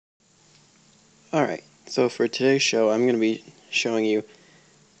Alright, so for today's show, I'm going to be showing you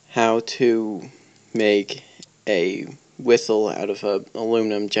how to make a whistle out of an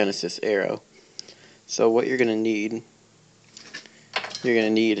aluminum Genesis arrow. So what you're going to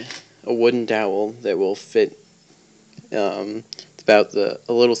need a wooden dowel that will fit, it's about a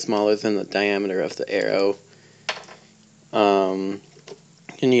little smaller than the diameter of the arrow. You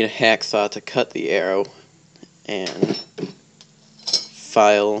need a hacksaw to cut the arrow, and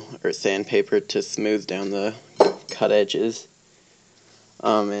file or sandpaper to smooth down the cut edges.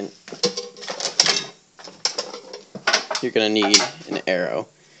 And you're going to need an arrow,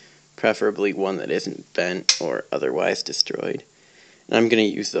 preferably one that isn't bent or otherwise destroyed. And I'm going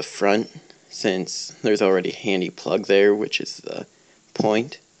to use the front since there's already a handy plug there, which is the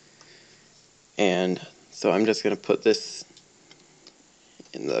point. And so I'm just going to put this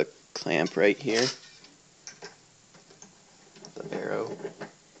in the clamp right here. The arrow.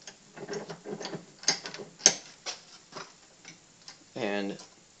 And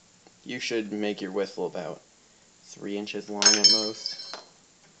you should make your whistle about 3 inches long at most.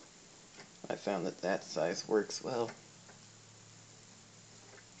 I found that size works well.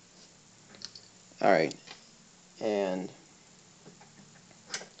 Alright, and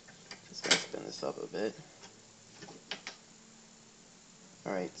just going to spin this up a bit.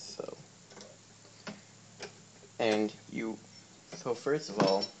 Alright, so first of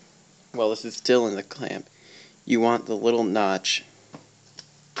all, while this is still in the clamp, you want the little notch,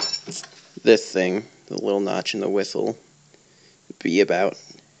 this thing, the little notch in the whistle, be about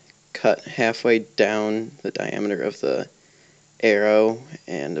cut halfway down the diameter of the arrow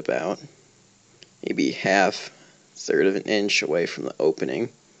and about maybe third of an inch away from the opening.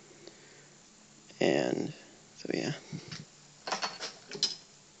 And so yeah.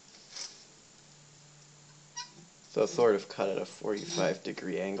 So sort of cut at a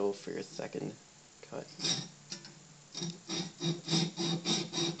 45-degree angle for your second cut.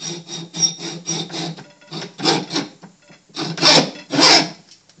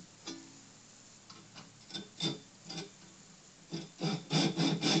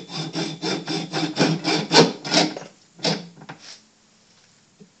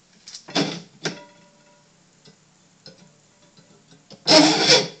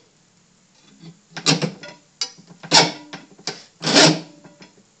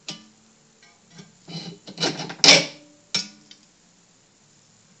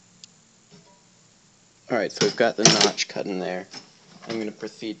 Alright, so we've got the notch cut in there. I'm going to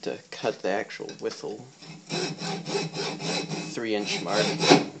proceed to cut the actual whistle 3-inch mark.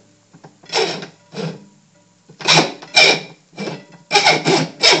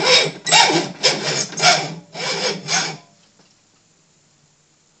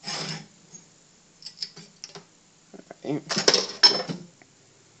 Alright.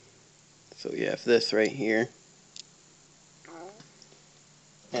 So you have this right here.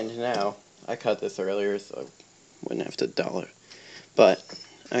 And now, I cut this earlier so I wouldn't have to dull it. But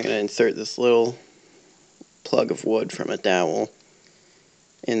I'm going to insert this little plug of wood from a dowel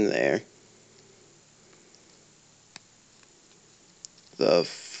in there. The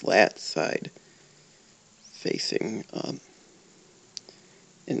flat side facing up.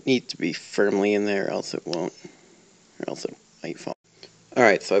 It needs to be firmly in there or else it won't, or else it might fall.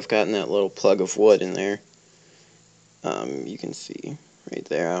 Alright, so I've gotten that little plug of wood in there. You can see right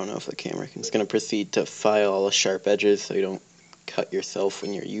there, I don't know if the camera can. It's going to proceed to file all the sharp edges so you don't cut yourself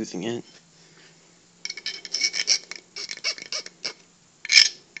when you're using it.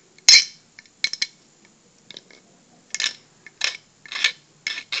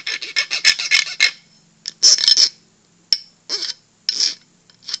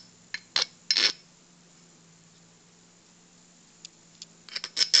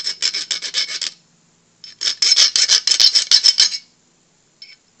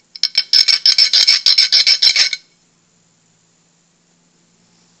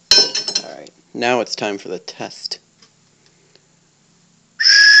 Now it's time for the test.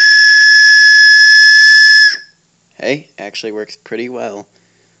 Hey, actually works pretty well.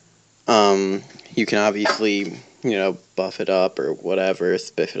 You can obviously, buff it up or whatever,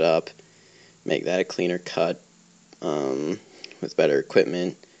 spiff it up, make that a cleaner cut with better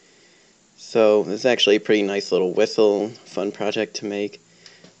equipment. So this is actually a pretty nice little whistle, fun project to make.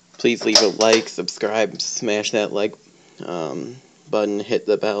 Please leave a like, subscribe, smash that like button, hit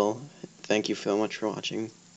the bell. Thank you so much for watching.